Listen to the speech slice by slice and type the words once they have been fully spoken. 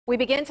We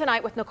begin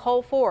tonight with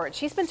Nicole Ford.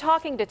 She's been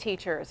talking to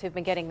teachers who've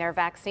been getting their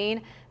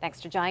vaccine thanks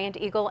to Giant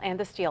Eagle and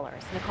the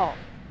Steelers. Nicole.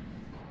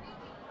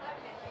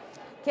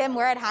 Kim,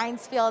 we're at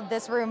Heinz Field,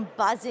 this room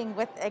buzzing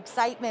with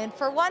excitement.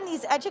 For one,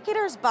 these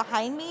educators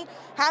behind me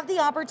have the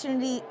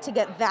opportunity to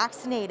get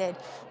vaccinated,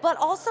 but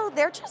also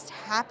they're just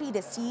happy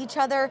to see each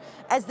other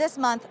as this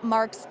month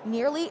marks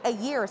nearly a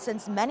year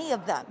since many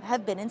of them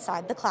have been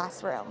inside the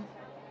classroom.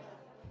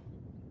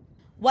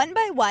 One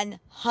by one,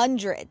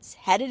 hundreds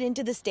headed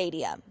into the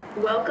stadium.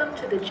 Welcome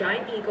to the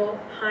Giant Eagle,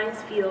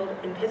 Heinz Field,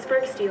 and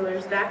Pittsburgh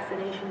Steelers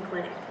vaccination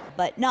clinic.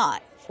 But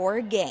not for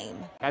a game.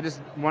 I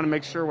just want to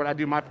make sure when I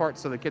do my part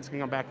so the kids can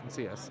come back and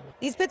see us.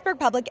 These Pittsburgh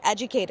public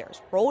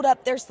educators rolled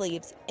up their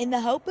sleeves in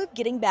the hope of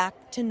getting back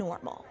to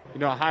normal.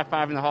 You know, a high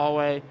five in the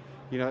hallway.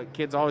 You know,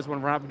 kids always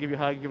want to run up and give you a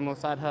hug, give them a little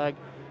side hug.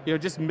 You know,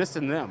 just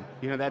missing them.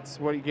 You know,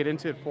 that's what you get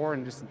into it for,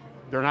 and just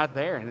they're not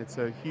there, and it's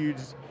a huge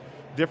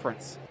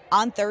difference.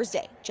 On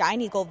Thursday,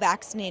 Giant Eagle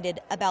vaccinated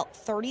about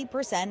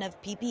 30%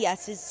 of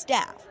PPS's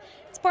staff.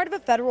 It's part of a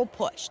federal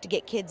push to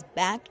get kids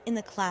back in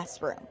the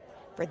classroom.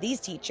 For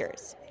these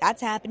teachers,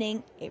 that's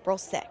happening April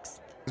 6th.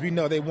 We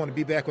know they want to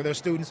be back with their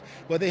students,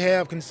 but they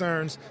have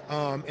concerns,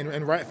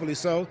 and rightfully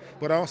so.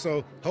 But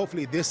also,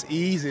 hopefully this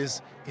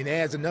eases and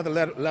adds another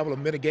level of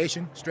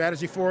mitigation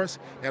strategy for us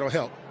that'll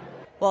help.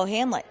 Well,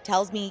 Hamlet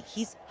tells me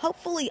he's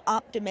hopefully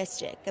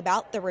optimistic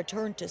about the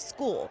return to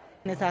school.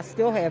 I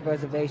still have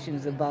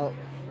reservations about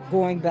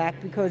going back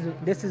because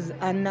this is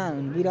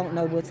unknown. We don't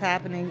know what's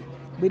happening.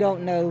 We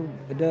don't know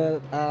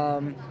the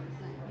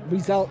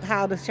result,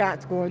 how the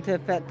shot's going to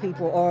affect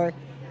people, or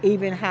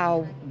even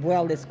how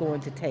well it's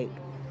going to take.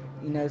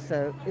 You know,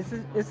 so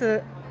it's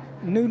a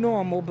new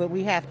normal, but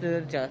we have to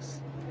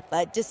adjust.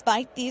 But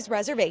despite these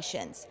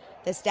reservations,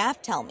 the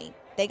staff tell me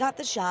they got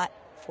the shot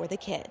for the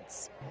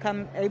kids.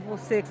 Come April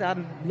 6th,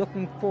 I'm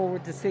looking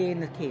forward to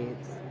seeing the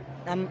kids.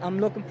 I'm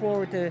looking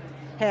forward to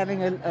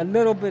having a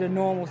little bit of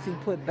normalcy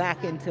put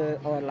back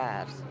into our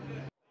lives.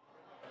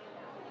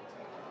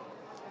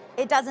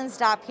 It doesn't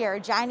stop here.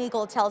 Giant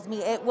Eagle tells me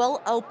it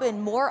will open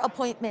more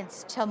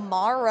appointments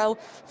tomorrow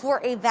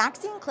for a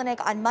vaccine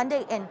clinic on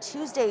Monday and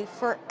Tuesday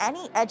for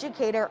any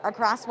educator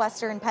across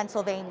Western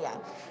Pennsylvania.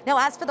 Now,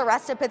 as for the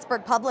rest of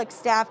Pittsburgh public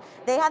staff,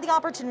 they had the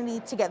opportunity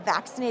to get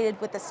vaccinated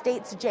with the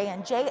state's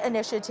J&J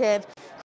initiative.